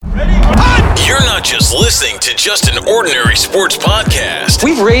not just listening to just an ordinary sports podcast.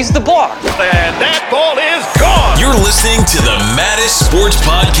 We've raised the bar. And that ball is gone. You're listening to the maddest sports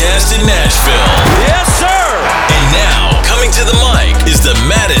podcast in Nashville. Yes, sir. And now, coming to the mic is the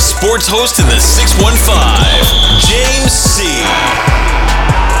maddest sports host in the 615, James C.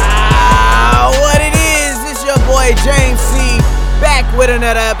 What it is, it's your boy James C. Back with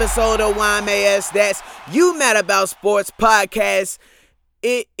another episode of YMAS. That's You Mad About Sports Podcast.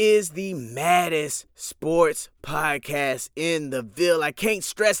 It is the maddest sports podcast in the Ville. I can't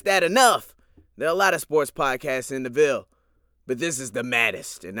stress that enough. There are a lot of sports podcasts in the Ville, but this is the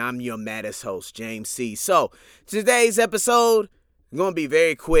maddest, and I'm your maddest host, James C. So, today's episode is going to be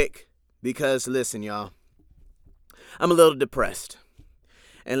very quick because, listen, y'all, I'm a little depressed,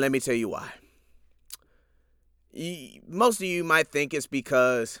 and let me tell you why. Most of you might think it's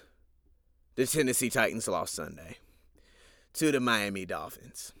because the Tennessee Titans lost Sunday to the Miami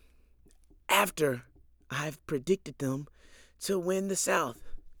Dolphins after I've predicted them to win the South.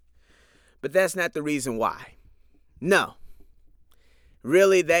 But that's not the reason why. No.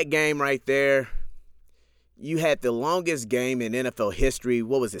 Really, that game right there, you had the longest game in NFL history.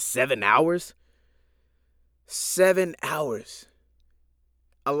 What was it, 7 hours? 7 hours.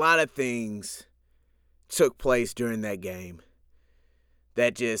 A lot of things took place during that game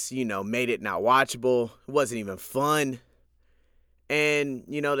that just, made it not watchable. It wasn't even fun. And,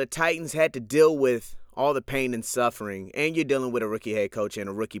 the Titans had to deal with all the pain and suffering. And you're dealing with a rookie head coach and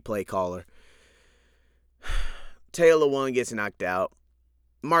a rookie play caller. Taylor One gets knocked out.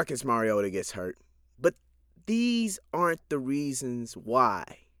 Marcus Mariota gets hurt. But these aren't the reasons why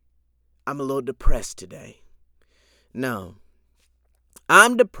I'm a little depressed today. No.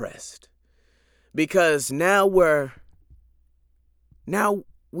 I'm depressed because now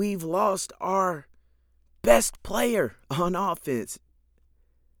we've lost our best player on offense.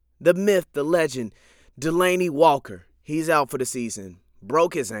 The myth, the legend, Delanie Walker. He's out for the season.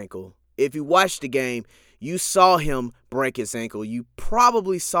 Broke his ankle. If you watched the game, you saw him break his ankle. You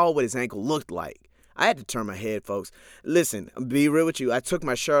probably saw what his ankle looked like. I had to turn my head, folks. Listen, be real with you. I took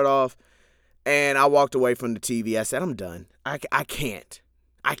my shirt off and I walked away from the TV. I said, I'm done. I can't.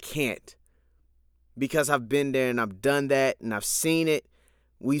 Because I've been there and I've done that and I've seen it.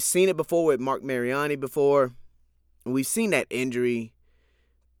 We've seen it before with Mark Mariani before. We've seen that injury.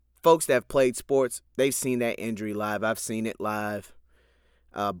 Folks that have played sports, they've seen that injury live. I've seen it live.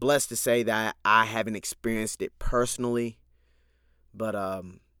 Blessed to say that I haven't experienced it personally. But,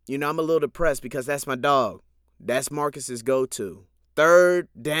 I'm a little depressed because that's my dog. That's Marcus's go-to. Third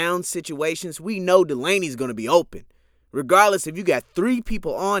down situations, we know Delanie's going to be open. Regardless if you got 3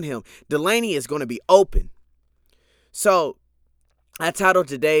 people on him, Delanie is going to be open. So, I titled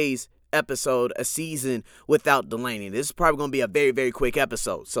today's episode, A Season Without Delanie. This is probably going to be a very, very quick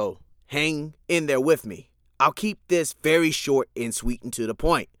episode, so hang in there with me. I'll keep this very short and sweet and to the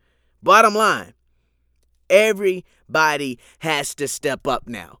point. Bottom line, everybody has to step up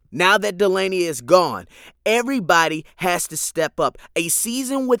now. Now that Delanie is gone, everybody has to step up. A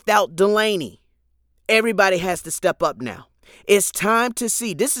season without Delanie. Everybody has to step up now. It's time to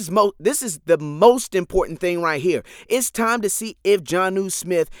see. This is the most important thing right here. It's time to see if Jonnu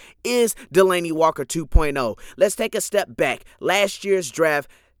Smith is Delanie Walker 2.0. Let's take a step back. Last year's draft,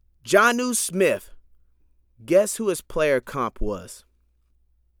 Jonnu Smith, guess who his player comp was?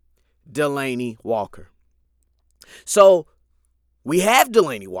 Delanie Walker. So, we have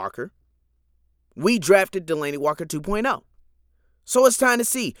Delanie Walker. We drafted Delanie Walker 2.0. So it's time to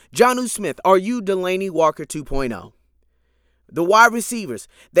see. Jonnu Smith, are you Delanie Walker 2.0? The wide receivers,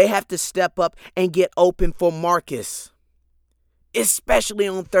 they have to step up and get open for Marcus. Especially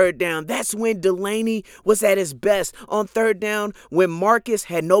on third down. That's when Delanie was at his best. On third down, when Marcus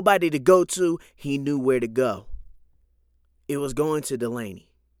had nobody to go to, he knew where to go. It was going to Delanie.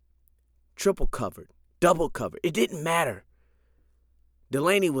 Triple covered, double covered. It didn't matter.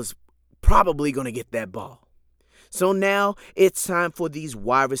 Delanie was probably going to get that ball. So now it's time for these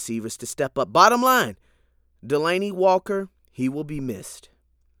wide receivers to step up. Bottom line, Delanie Walker, he will be missed.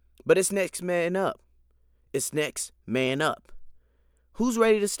 But it's next man up. It's next man up. Who's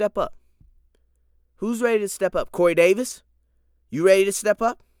ready to step up? Who's ready to step up? Corey Davis? You ready to step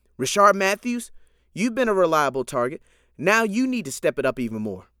up? Rashard Matthews? You've been a reliable target. Now you need to step it up even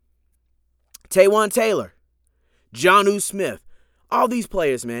more. Taywan Taylor. Jonnu Smith. All these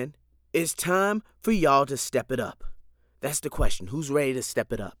players, man. It's time for y'all to step it up. That's the question. Who's ready to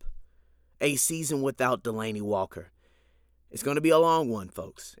step it up? A season without Delanie Walker. It's going to be a long one,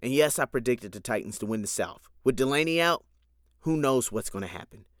 folks. And yes, I predicted the Titans to win the South. With Delanie out, who knows what's going to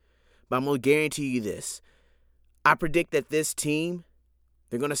happen. But I'm going to guarantee you this. I predict that this team,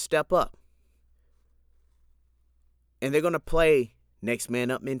 they're going to step up. And they're going to play next man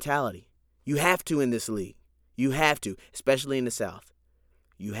up mentality. You have to in this league. You have to, especially in the South.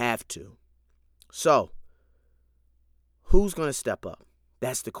 You have to. So, who's going to step up?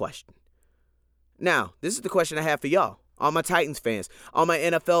 That's the question. Now, this is the question I have for y'all. All my Titans fans, all my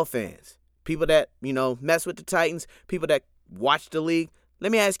NFL fans, people that, mess with the Titans, people that watch the league.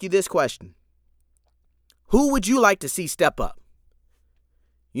 Let me ask you this question. Who would you like to see step up?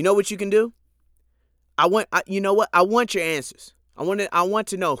 You know what you can do? I want your answers. I want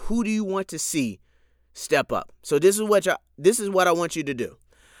to know, who do you want to see step up? So this is what I want you to do.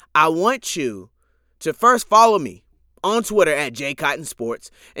 I want you to first follow me on Twitter at JCottonSports,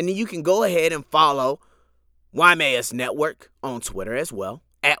 and then you can go ahead and follow YMAS Network on Twitter as well,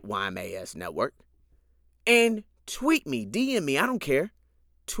 at YMAS Network. And tweet me, DM me, I don't care.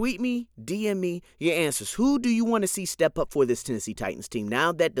 Tweet me, DM me your answers. Who do you want to see step up for this Tennessee Titans team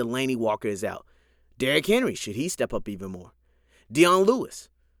now that Delanie Walker is out? Derrick Henry, should he step up even more? Dion Lewis.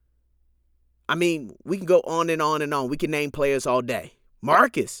 I mean, we can go on and on and on. We can name players all day.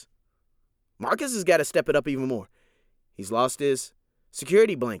 Marcus has got to step it up even more. He's lost his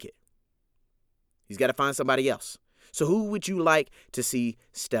security blanket. He's got to find somebody else. So who would you like to see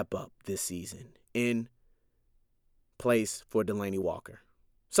step up this season in place for Delanie Walker?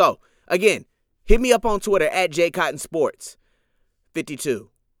 So, again, hit me up on Twitter at JCottonSports52.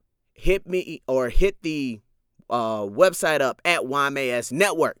 Hit the website up at YMAS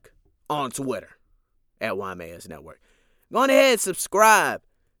Network on Twitter at YMAS Network. Go ahead, subscribe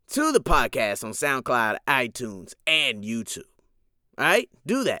to the podcast on SoundCloud, iTunes, and YouTube. All right?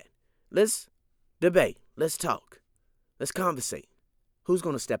 Do that. Let's debate. Let's talk. Let's conversate. Who's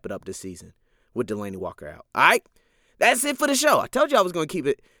going to step it up this season with Delanie Walker out? All right? That's it for the show. I told you I was going to keep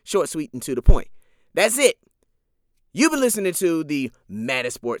it short, sweet, and to the point. That's it. You've been listening to the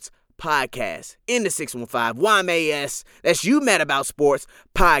Mad Sports Podcast in the 615 YMAS. That's You Mad About Sports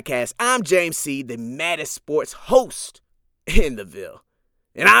Podcast. I'm James C., the Maddest Sports host in the Ville.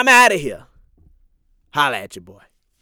 And I'm out of here. Holla at your boy.